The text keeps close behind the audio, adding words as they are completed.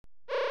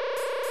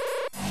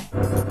All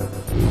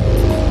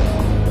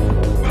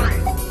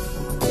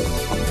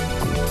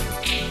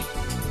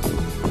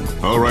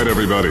right,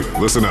 everybody,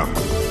 listen up.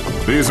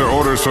 These are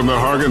orders from the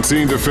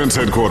Hargenseen Defense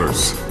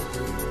Headquarters.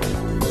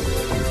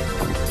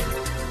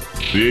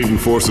 The Aiden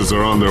forces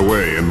are on their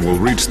way and will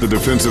reach the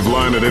defensive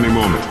line at any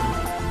moment.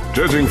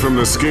 Judging from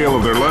the scale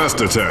of their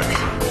last attack,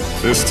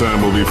 this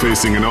time we'll be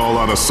facing an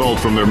all-out assault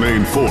from their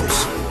main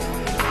force.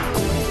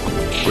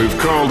 We've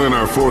called in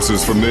our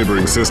forces from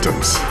neighboring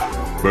systems,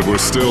 but we're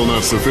still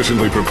not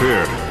sufficiently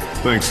prepared,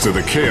 thanks to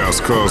the chaos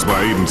caused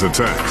by Aiden's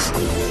attacks.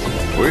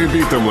 We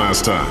beat them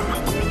last time,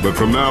 but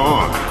from now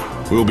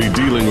on, we'll be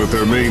dealing with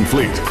their main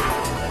fleet.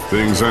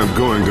 Things aren't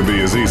going to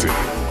be as easy.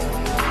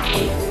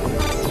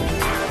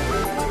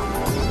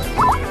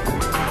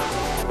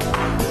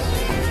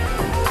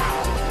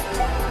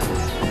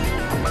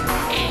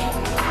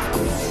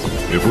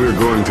 If we're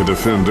going to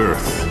defend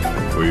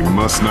Earth, we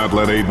must not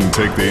let Aiden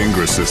take the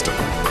Ingress system.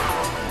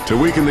 To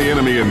weaken the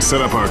enemy and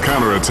set up our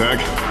counterattack,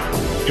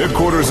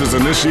 Headquarters has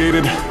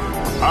initiated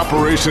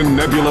Operation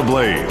Nebula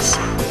Blaze.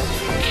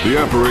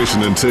 The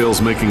operation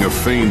entails making a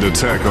feigned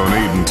attack on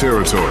Aiden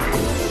territory.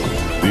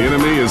 The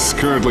enemy is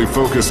currently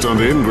focused on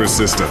the Ingress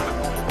system,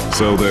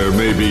 so there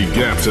may be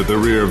gaps at the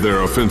rear of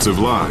their offensive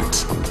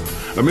lines.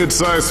 A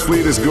mid-sized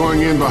fleet is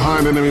going in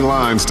behind enemy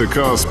lines to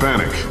cause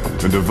panic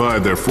and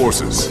divide their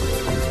forces.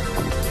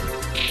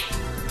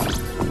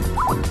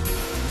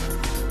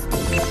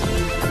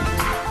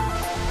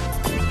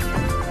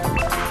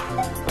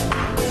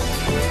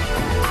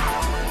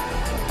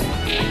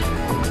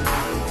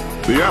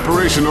 The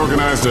operation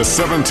organized a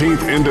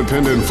 17th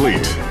Independent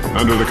Fleet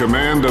under the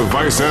command of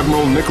Vice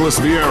Admiral Nicholas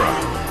Vieira,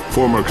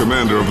 former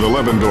commander of the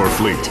Lebendor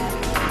Fleet.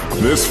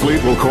 This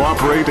fleet will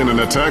cooperate in an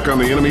attack on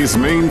the enemy's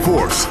main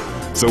force,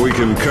 so we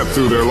can cut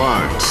through their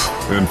lines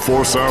and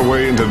force our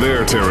way into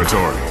their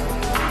territory.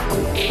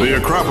 The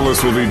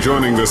Acropolis will be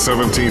joining the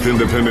 17th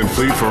Independent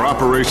Fleet for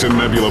Operation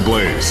Nebula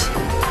Blaze.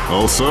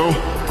 Also,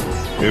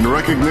 in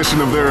recognition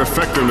of their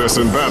effectiveness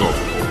in battle,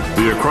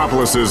 the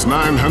Acropolis's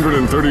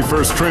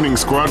 931st Training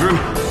Squadron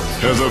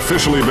has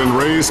officially been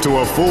raised to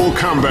a full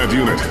combat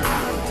unit.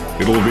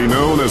 It will be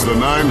known as the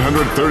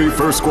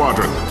 931st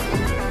Squadron,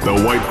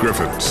 the White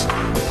Griffins.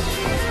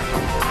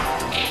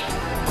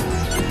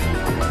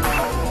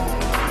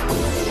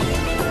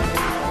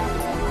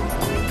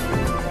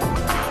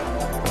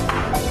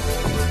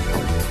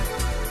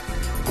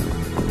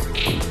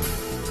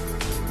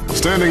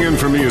 Standing in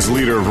for me as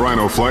leader of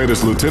Rhino Flight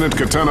is Lieutenant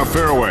Katana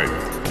Fairway.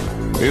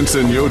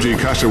 Ensign Yoji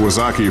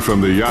Kashiwazaki from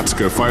the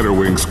Yatsuka Fighter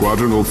Wing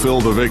Squadron will fill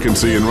the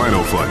vacancy in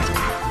Rhino Flight.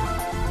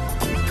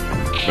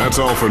 That's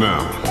all for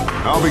now.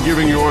 I'll be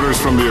giving you orders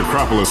from the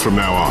Acropolis from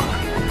now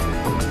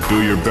on.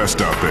 Do your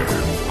best out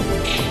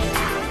there.